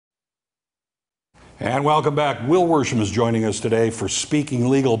And welcome back. Will Worsham is joining us today for Speaking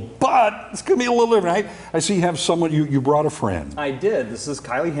Legal, but it's going to be a little different. I see you have someone, you brought a friend. I did. This is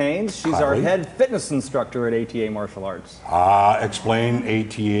Kylie Haynes. She's our head fitness instructor at ATA Martial Arts. Explain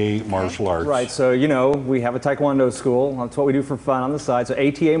ATA Martial Arts. Right, so you know, we have a Taekwondo school. That's what we do for fun on the side. So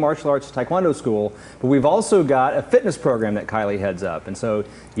ATA Martial Arts Taekwondo School, but we've also got a fitness program that Kylie heads up. And so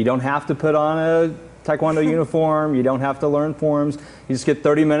you don't have to put on a Taekwondo uniform, you don't have to learn forms. You just get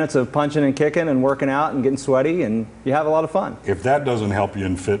 30 minutes of punching and kicking and working out and getting sweaty, and you have a lot of fun. If that doesn't help you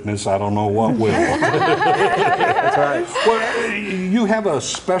in fitness, I don't know what will. That's right. Well, you have a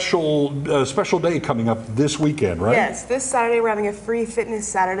special day coming up this weekend, right? Yes, this Saturday we're having a free fitness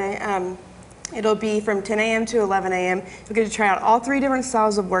Saturday. It'll be from 10 a.m. to 11 a.m. You'll get to try out all 3 different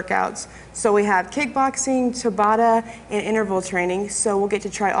styles of workouts. So we have kickboxing, Tabata, and interval training. So we'll get to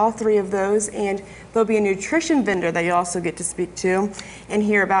try all 3 of those, and there'll be a nutrition vendor that you'll also get to speak to and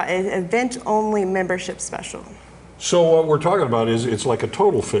hear about an event-only membership special. So what we're talking about is it's like a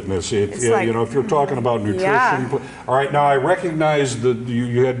total fitness. It's like, you know, if you're talking about nutrition. Yeah. All right, now I recognize that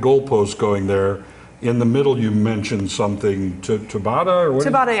you had goalposts going there. In the middle, you mentioned something, Tabata? Or what?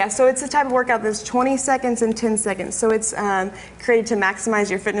 Tabata, yeah. So it's a type of workout that's 20 seconds and 10 seconds. So it's created to maximize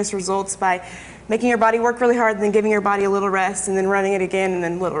your fitness results by making your body work really hard and then giving your body a little rest and then running it again and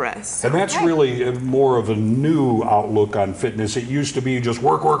then little rest. And that's really more of a new outlook on fitness. It used to be just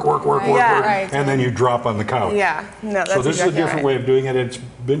work, and then you drop on the couch. Yeah, no, that's so this exactly is a different way of doing it. It's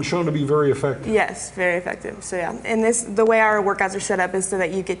been shown to be very effective. Yes, very effective. So yeah, and the way our workouts are set up is so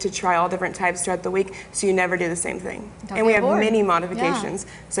that you get to try all different types throughout the week, so you never do the same thing. And we have many modifications,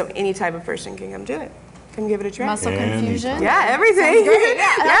 so any type of person can come do it. Come give it a try. Muscle confusion. Yeah, everything. Yeah,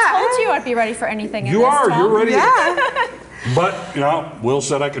 I told you I'd be ready for anything. You are. You're ready. Yeah. But, you know, Will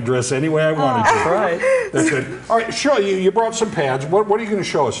said I could dress any way I wanted to. Right. That's good. All right, Shirley, you brought some pads. What are you going to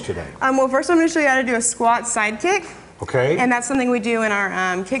show us today? Well, first I'm going to show you how to do a squat side kick. Okay. And that's something we do in our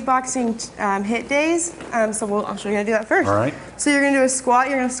kickboxing hit days. So I'll show you how to do that first. All right. So you're going to do a squat.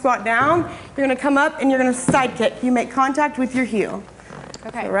 You're going to squat down. You're going to come up and you're going to side kick. You make contact with your heel.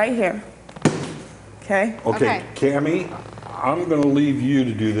 Okay. So right here. Okay. Okay, Cammie, I'm going to leave you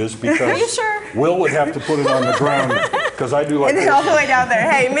to do this because Are you sure? Will would have to put it on the ground because I do like And then this. all the way down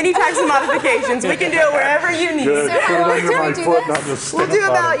there. Hey, many types of modifications. We can do it wherever you need. Good. So Put it how under my do we do foot, this? not just We'll stand do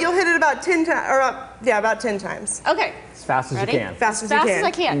up on about, it. you'll hit it about 10 times, or about 10 times. Okay. As fast as Ready? you can. Fast as As you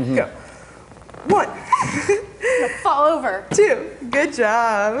fast can. as I can. Go. 1. Fall over. 2. Good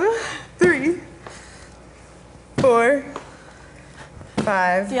job. 3. 4.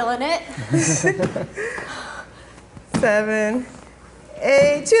 5. Feeling it. 7.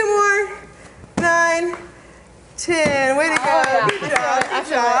 8. 2 more. 9. 10. Way to go. yeah. Good job. Good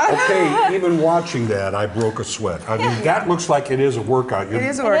job. Okay, even watching that, I broke a sweat. I mean, that looks like it is a workout. You're It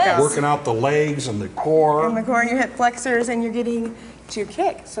is a workout. working out the legs and the core. In the core and your hip flexors, and you're getting to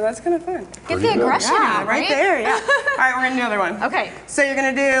kick. So that's kind of fun. Get the aggression Yeah, out, right there. Yeah. All right, we're gonna do another one. Okay. So you're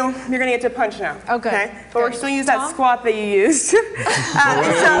gonna get to punch now. Oh, good. Okay. But we're Good. still use that Tom? squat that you used.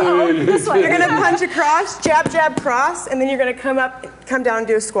 So you're gonna punch across, jab, jab, cross, and then you're gonna come up, come down and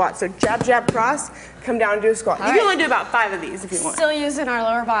do a squat. So jab, jab, cross, come down and do a squat. You can only do about 5 of these if you want. Still using our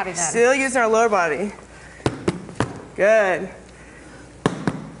lower body then. Still using our lower body. Good.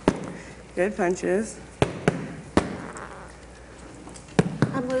 Good punches.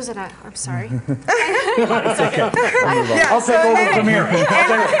 I'm losing it. I'm sorry. Yeah, I'll take over from here.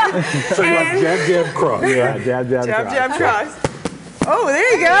 So you like jab, jab, cross. Yeah, jab, jab, jab, cross. jab, cross. Oh,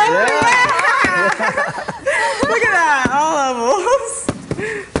 there you go. Yeah. Look at that, all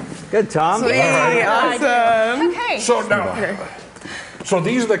levels. Good, Tom. Sweet, awesome. Okay. So now, so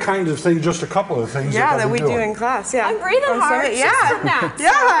these are the kinds of things, just a couple of things Yeah, that we we do in class. Yeah. I'm breathing On hard. Sunday. just from Yeah. that.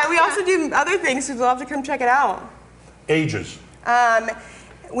 Yeah. We also do other things, so you'll have to come check it out. Ages.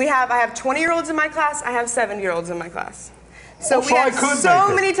 I have 20-year-olds in my class. I have 70-year-olds in my class. So Oh, we so I have could so make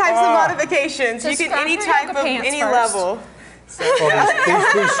it. many types of modifications. So You can scrap any your type yoga of pants any first. level.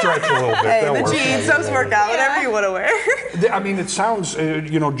 Oh, these stretch a little bit. Hey, They'll the work jeans, out. those work out. Whatever you want to wear. I mean, it sounds,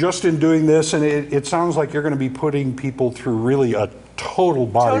 you know, just in doing this, and it sounds like you're going to be putting people through really a total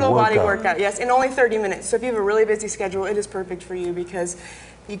body Total workout. body workout, yes, in only 30 minutes. So if you have a really busy schedule, it is perfect for you because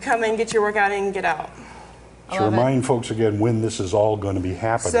you come in, get your workout in, and get out. So remind folks again when this is all going to be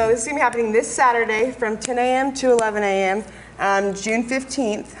happening. So this is going to be happening this Saturday from 10 a.m. to 11 a.m. June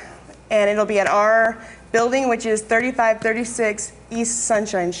 15th, and it'll be at our building, which is 3536 East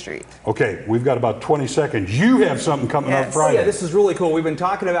Sunshine Street. Okay, we've got about 20 seconds. You have something coming up Yes. Friday. Yeah, this is really cool. We've been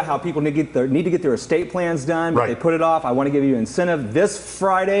talking about how people need to get their estate plans done, but Right. they put it off. I want to give you an incentive this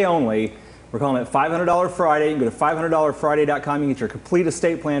Friday only. We're calling it $500 Friday. You can go to $500friday.com. You can get your complete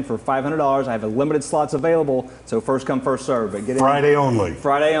estate plan for $500. I have a limited slots available, so first come, first serve. But get Friday only.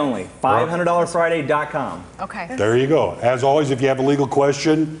 Friday only. $500friday.com. Okay. There you go. As always, if you have a legal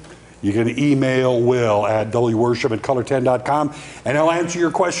question, you can email Will at wworship@color10.com, and he'll answer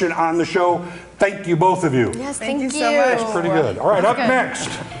your question on the show. Thank you, both of you. Yes, Thank thank you so much. Pretty good. All right, up Good. next,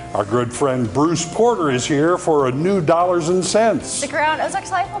 our good friend Bruce Porter is here for a new Dollars and Cents. Stick around.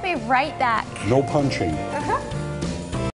 Ozarks Life will be right back. No punching.